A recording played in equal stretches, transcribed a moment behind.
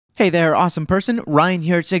Hey there, awesome person. Ryan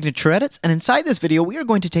here at Signature Edits, and inside this video we are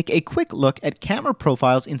going to take a quick look at camera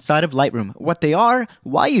profiles inside of Lightroom, what they are,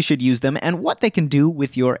 why you should use them, and what they can do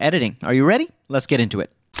with your editing. Are you ready? Let's get into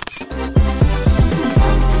it.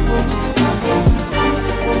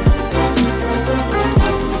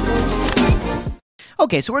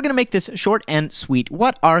 Okay, so we're going to make this short and sweet.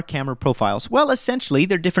 What are camera profiles? Well, essentially,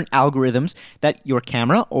 they're different algorithms that your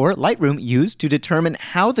camera or Lightroom use to determine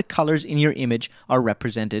how the colors in your image are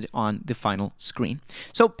represented on the final screen.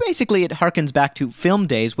 So basically, it harkens back to film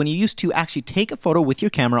days when you used to actually take a photo with your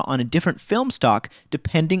camera on a different film stock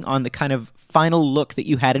depending on the kind of final look that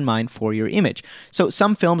you had in mind for your image. So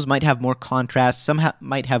some films might have more contrast, some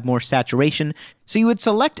might have more saturation, so you would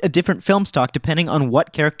select a different film stock depending on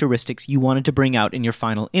what characteristics you wanted to bring out in your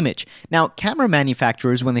final image. Now, camera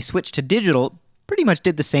manufacturers, when they switched to digital, pretty much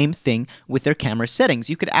did the same thing with their camera settings.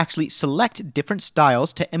 You could actually select different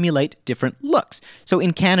styles to emulate different looks. So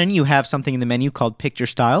in Canon, you have something in the menu called Picture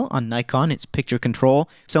Style. On Nikon, it's Picture Control.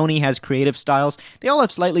 Sony has Creative Styles. They all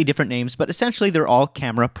have slightly different names, but essentially they're all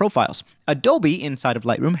camera profiles. Adobe inside of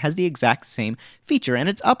Lightroom has the exact same feature, and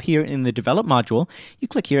it's up here in the Develop module. You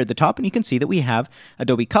click here at the top, and you can see that we have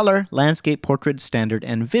Adobe Color, Landscape, Portrait, Standard,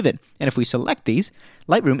 and Vivid. And if we select these,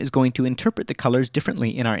 Lightroom is going to interpret the colors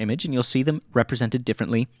differently in our image, and you'll see them represented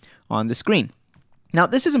differently on the screen. Now,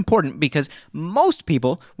 this is important because most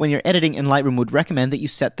people, when you're editing in Lightroom, would recommend that you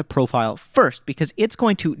set the profile first because it's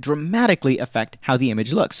going to dramatically affect how the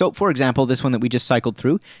image looks. So, for example, this one that we just cycled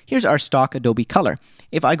through, here's our stock Adobe Color.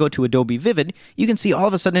 If I go to Adobe Vivid, you can see all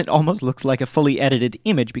of a sudden it almost looks like a fully edited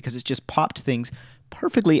image because it's just popped things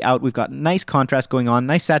perfectly out. We've got nice contrast going on,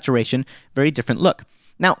 nice saturation, very different look.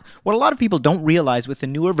 Now, what a lot of people don't realize with the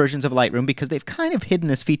newer versions of Lightroom, because they've kind of hidden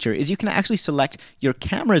this feature, is you can actually select your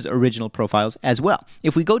camera's original profiles as well.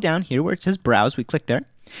 If we go down here where it says Browse, we click there,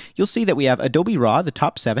 you'll see that we have Adobe RAW, the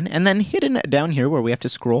top 7, and then hidden down here where we have to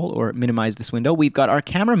scroll or minimize this window, we've got our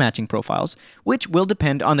camera matching profiles, which will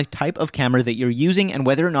depend on the type of camera that you're using and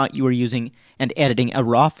whether or not you are using and editing a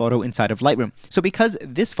RAW photo inside of Lightroom. So because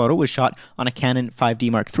this photo was shot on a Canon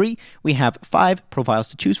 5D Mark III, we have 5 profiles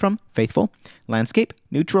to choose from: Faithful, Landscape,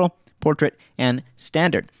 Neutral, Portrait, and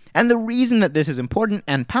Standard. And the reason that this is important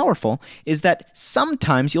and powerful is that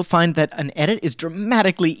sometimes you'll find that an edit is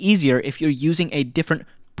dramatically easier if you're using a different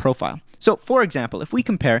profile. So, for example, if we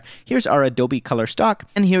compare, here's our Adobe Color stock,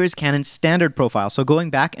 and here is Canon's standard profile. So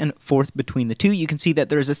going back and forth between the two, you can see that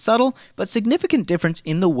there is a subtle but significant difference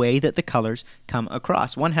in the way that the colors come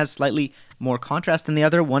across. One has slightly more contrast than the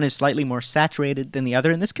other, one is slightly more saturated than the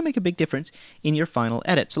other, and this can make a big difference in your final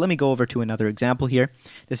edit. So let me go over to another example here.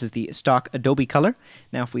 This is the stock Adobe Color.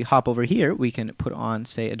 Now if we hop over here, we can put on,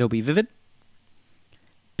 say, Adobe Vivid.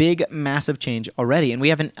 Big, massive change already, and we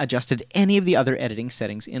haven't adjusted any of the other editing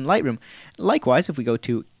settings in Lightroom. Likewise, if we go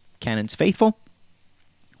to Canon's Faithful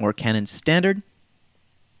or Canon's Standard,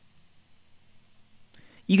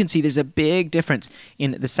 you can see there's a big difference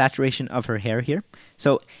in the saturation of her hair here.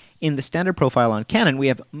 So in the standard profile on Canon, we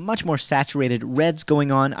have much more saturated reds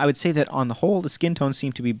going on. I would say that on the whole, the skin tones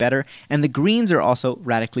seem to be better, and the greens are also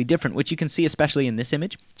radically different, which you can see especially in this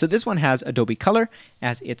image. So this one has Adobe Color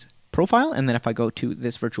as its profile, and then if I go to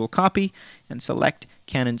this virtual copy and select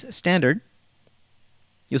Canon's Standard,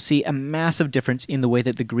 you'll see a massive difference in the way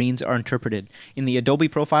that the greens are interpreted. In the Adobe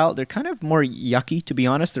profile, they're kind of more yucky, to be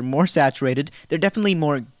honest. They're more saturated. They're definitely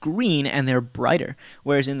more green, and they're brighter.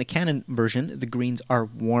 Whereas in the Canon version, the greens are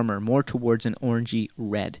warmer, more towards an orangey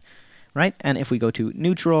red, right? And if we go to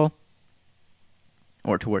Neutral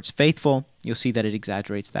or towards Faithful, you'll see that it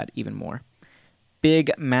exaggerates that even more.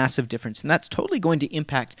 Big, massive difference, and that's totally going to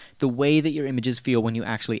impact the way that your images feel when you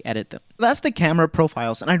actually edit them. That's the camera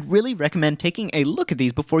profiles, and I'd really recommend taking a look at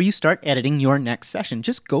these before you start editing your next session.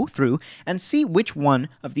 Just go through and see which one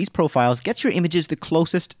of these profiles gets your images the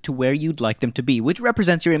closest to where you'd like them to be, which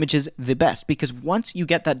represents your images the best, because once you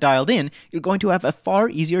get that dialed in, you're going to have a far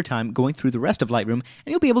easier time going through the rest of Lightroom, and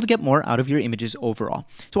you'll be able to get more out of your images overall.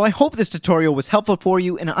 So I hope this tutorial was helpful for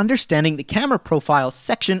you in understanding the camera profiles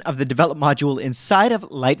section of the Develop module inside of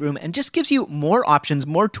Lightroom, and just gives you more options,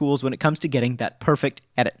 more tools when it comes to getting that perfect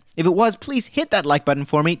edit. If it was, please hit that like button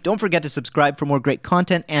for me. Don't forget to subscribe for more great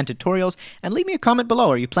content and tutorials, and leave me a comment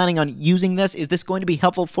below. Are you planning on using this? Is this going to be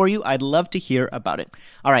helpful for you? I'd love to hear about it.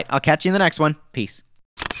 All right, I'll catch you in the next one. Peace.